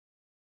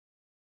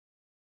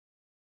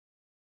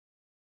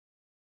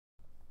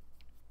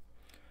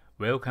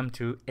Welcome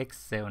to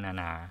Excel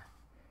Nana.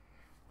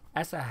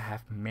 As I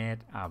have made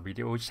a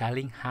video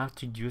showing how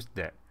to use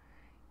the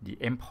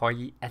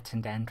employee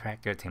attendance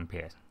tracker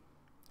template.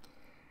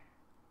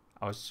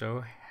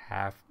 Also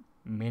have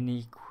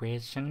many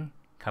questions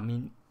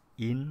coming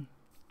in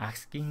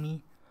asking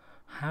me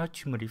how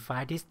to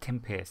modify this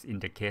template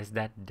in the case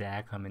that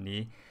their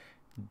company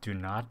do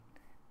not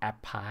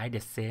apply the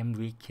same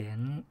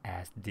weekend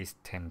as this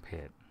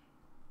template.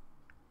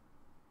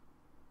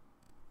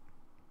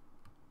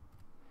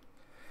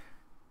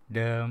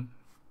 The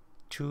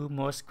two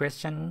most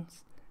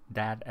questions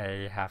that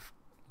I have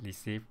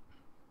received.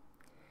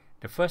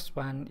 The first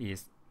one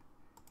is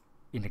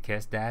in the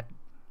case that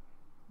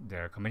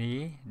the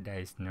company there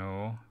is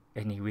no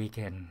any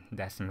weekend,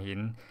 that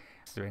means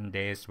 7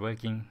 days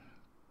working.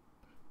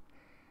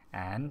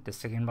 And the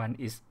second one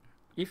is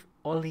if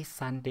only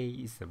Sunday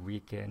is a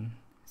weekend,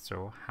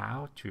 so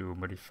how to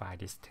modify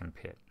this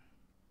template.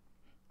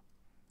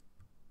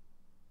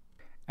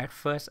 At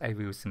first I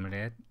will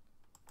simulate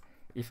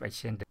if I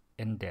change the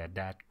end date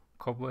that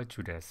cover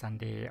to the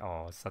Sunday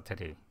or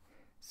Saturday.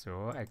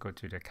 So I go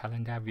to the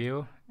calendar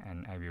view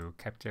and I will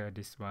capture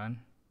this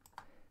one,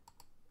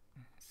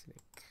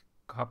 select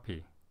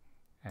copy,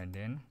 and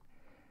then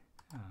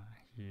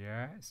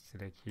here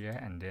select here,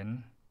 and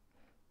then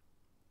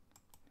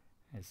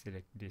I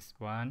select this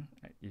one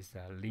is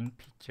a link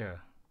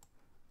picture.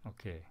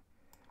 Okay,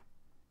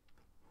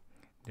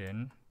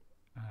 then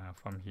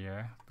from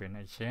here when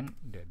I change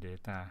the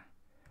data,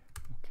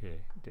 okay,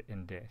 the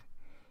end date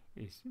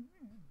is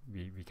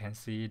we can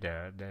see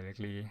the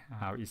directly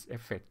how it's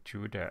affect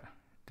to the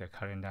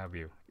calendar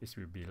view. It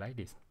will be like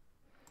this.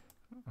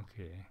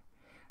 Okay,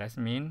 that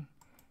means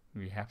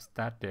we have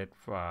started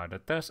for the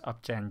 3rd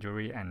of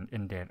January and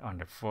ended on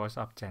the 4th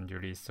of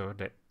January, so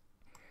the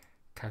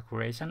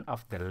calculation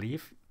of the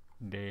leave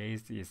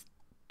days is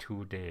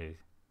 2 days.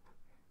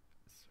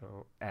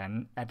 So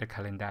and at the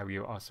calendar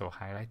view also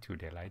highlight 2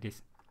 days like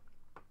this.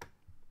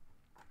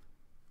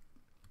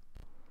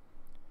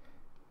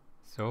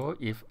 So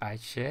if I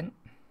change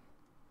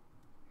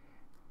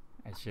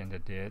the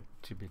date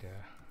to be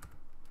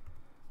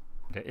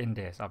the end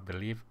date of the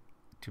leave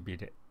to be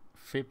the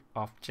 5th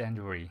of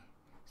January.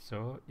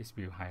 So it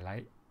will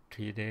highlight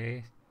 3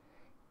 days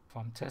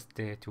from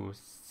Thursday to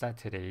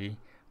Saturday,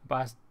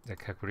 but the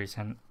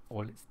calculation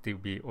will still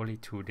be only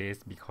 2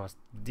 days because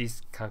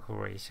this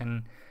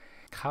calculation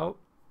count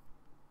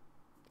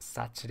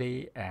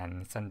Saturday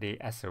and Sunday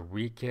as a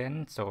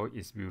weekend, so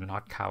it will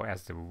not count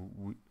as the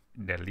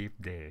leave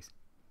days.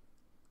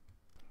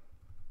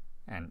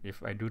 And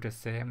if I do the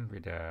same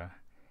with the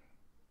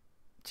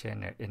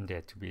change the end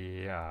date to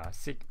be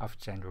 6th of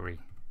January,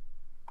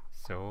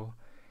 so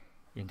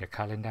in the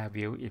calendar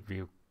view it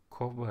will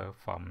cover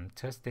from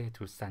Thursday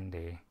to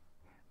Sunday,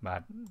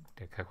 but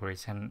the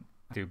calculation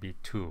will be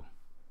 2.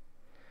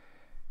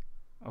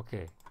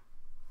 Okay,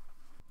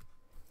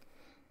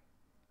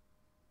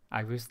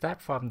 I will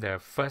start from the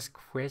first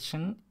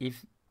question.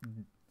 If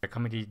the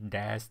company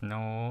there's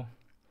no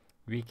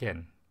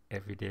weekend,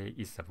 every day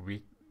is a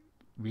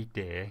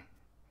weekday.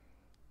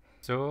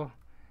 So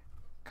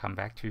come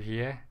back to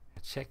here,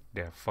 check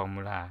the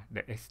formula,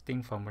 the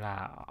existing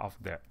formula of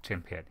the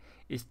template.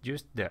 It's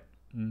just the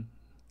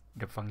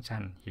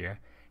function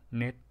here,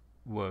 net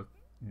work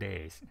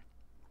days.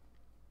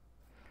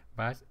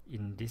 But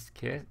in this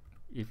case,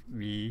 if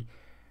we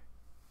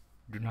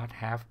do not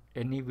have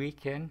any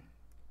weekend,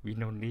 we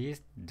don't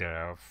need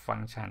the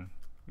function.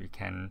 We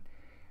can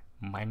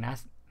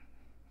minus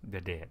the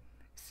date.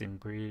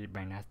 Simply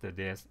minus the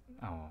days.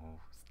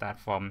 Start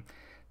from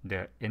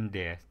the end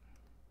date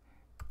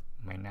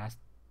minus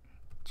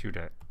to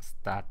the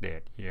start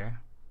date here,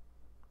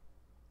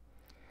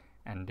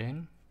 and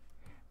then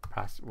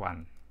plus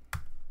 1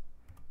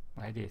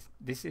 like this.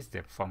 This is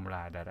the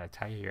formula that I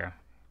type here.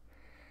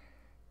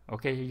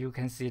 Okay, you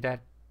can see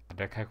that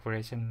the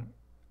calculation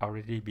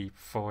already be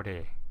 4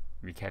 days.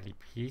 We can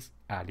replace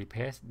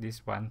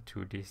this one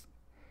to this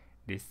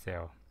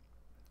cell,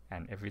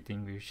 and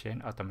everything will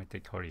change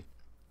automatically.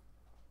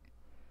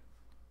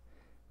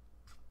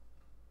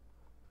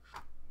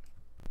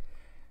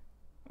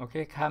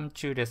 Okay, come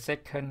to the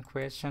second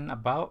question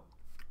about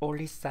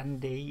only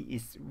Sunday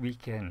is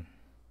weekend.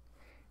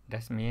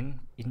 That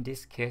means in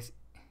this case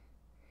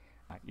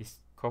it's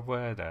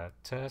cover the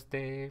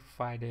Thursday,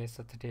 Friday,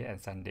 Saturday and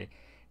Sunday.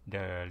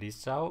 The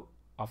result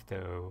of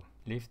the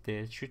leave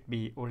day should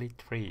be only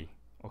 3.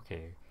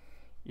 Okay,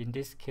 in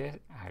this case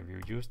I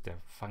will use the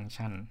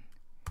function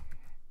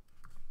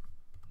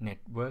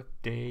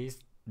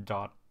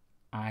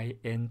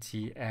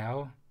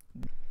networkdays.intl.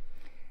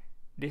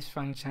 This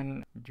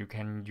function, you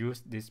can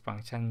use this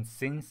function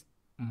since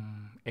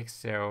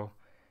Excel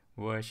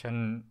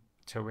version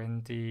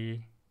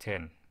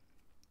 2010.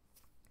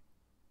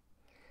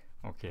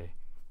 Okay,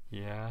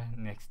 here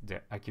next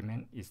the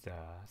argument is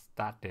the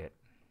start date.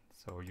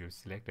 So you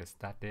select the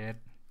start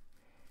date,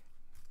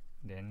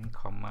 then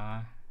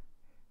comma,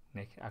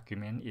 next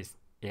argument is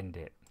end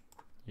date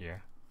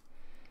here.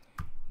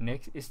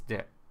 Next is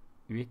the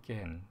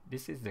weekend.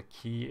 This is the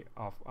key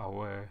of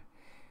our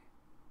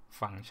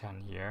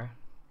function here,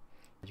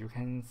 you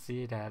can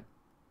see that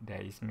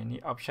there is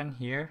many options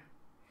here,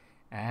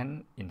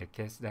 and in the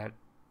case that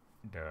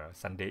the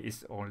Sunday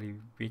is only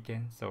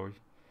weekend, so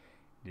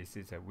this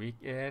is a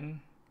weekend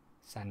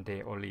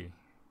Sunday only.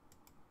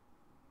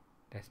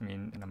 That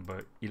means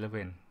number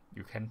 11.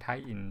 You can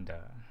type in the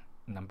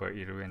number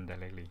 11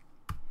 directly.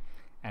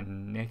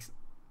 And next,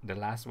 the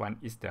last one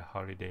is the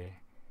holiday.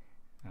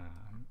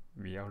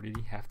 We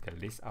already have the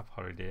list of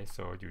holidays,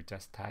 so you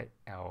just type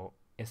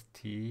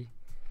LST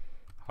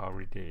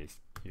holidays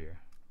here,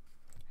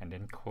 and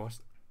then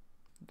close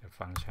the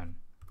function.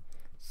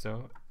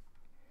 So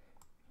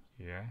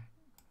here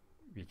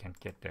we can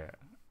get the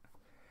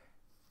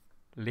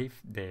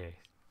leave day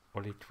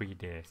only 3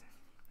 days,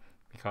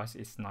 because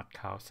it's not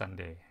called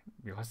Sunday,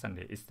 because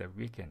Sunday is the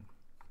weekend.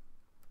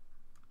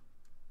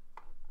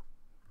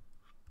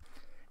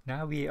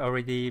 Now we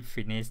already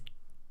finished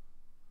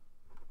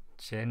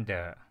change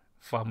the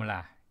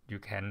formula. You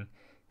can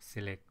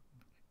select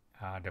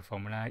the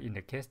formula in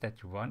the case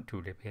that you want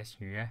to replace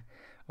here.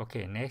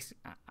 Okay, next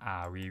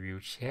we will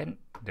change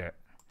the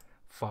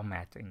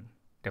formatting,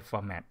 the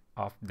format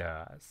of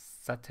the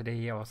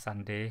Saturday or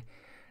Sunday.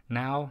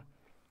 Now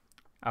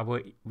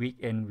our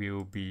weekend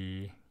will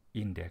be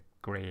in the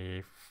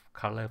gray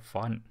color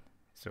font.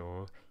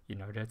 So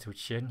in order to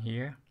change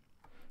here,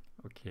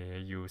 okay,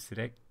 you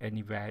select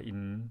anywhere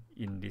in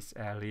this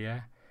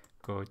area,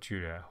 go to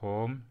the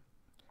home,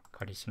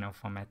 conditional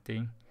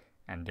formatting,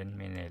 and then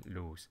manage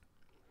rules.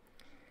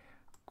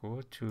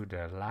 Go to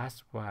the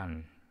last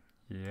one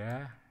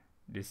here.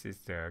 This is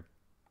the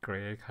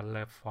gray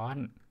color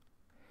font.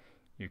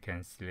 You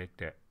can select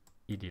the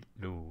edit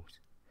rules,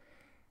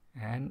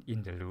 and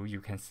in the rule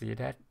you can see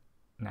that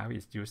now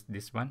it's used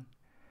this one.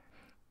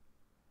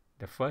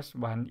 The first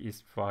one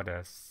is for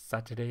the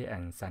Saturday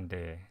and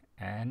Sunday,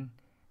 and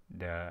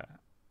the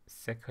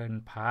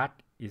second part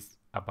is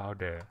about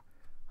the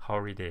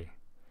holiday.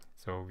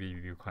 So we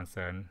will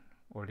concern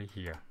only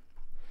here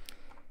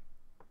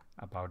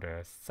about the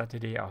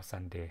Saturday or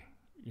Sunday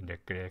in the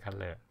gray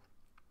color.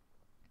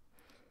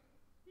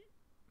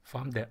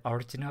 From the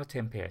original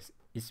template,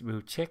 it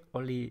will check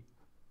only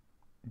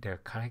the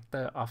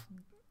character of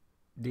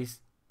this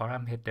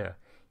program header.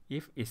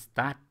 If it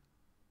starts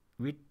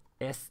with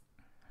S,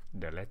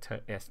 the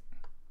letter S,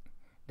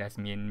 that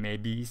means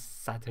maybe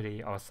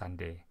Saturday or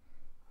Sunday,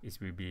 it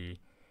will be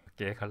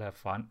gray color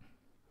font.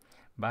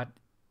 But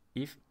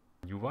if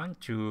you want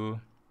to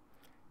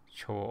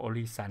show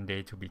only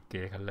Sunday to be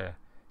gray color,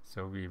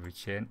 so we will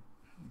change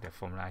the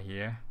formula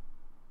here.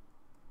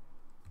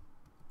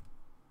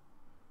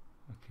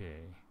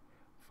 Okay,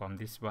 from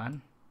this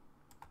one,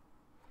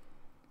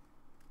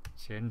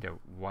 change the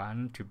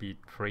 1 to be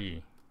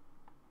 3.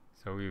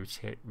 So we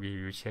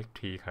will check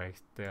 3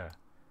 character.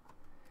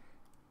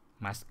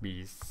 Must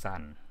be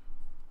sun.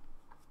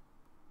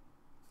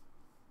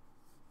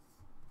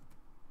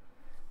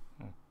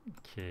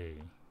 Okay,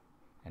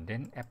 and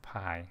then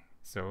apply.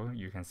 So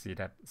you can see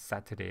that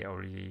Saturday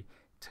already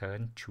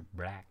turned to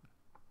black.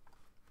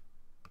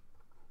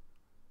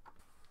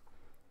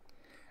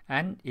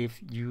 And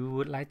if you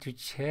would like to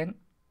change,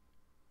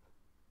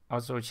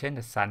 also change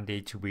the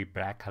Sunday to be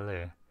black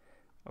color,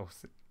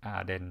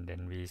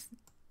 then we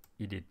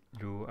edit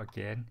rule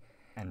again,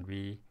 and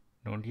we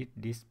don't need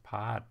this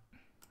part,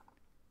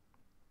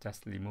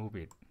 just remove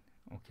it.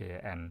 Okay,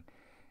 and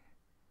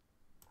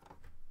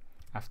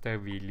after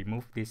we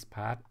remove this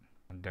part,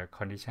 the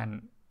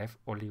condition have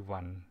only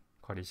one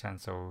condition,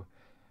 so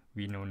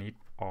we no need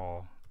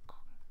all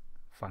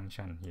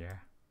function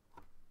here.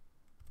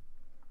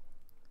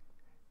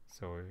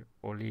 So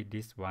only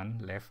this one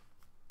left,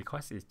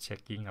 because it's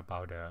checking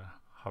about the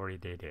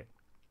holiday date.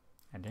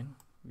 And then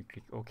we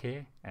click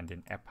OK and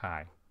then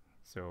apply.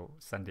 So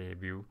Sunday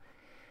will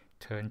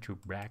turn to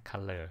black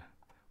color,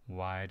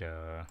 while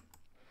the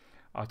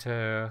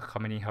other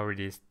company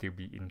holidays still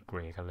be in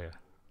gray color.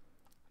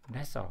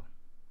 That's all.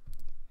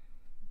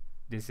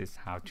 This is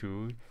how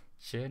to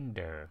change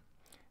the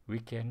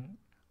weekend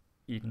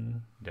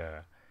in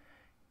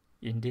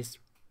this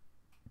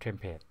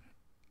template,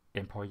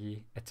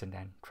 employee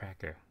attendance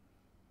tracker.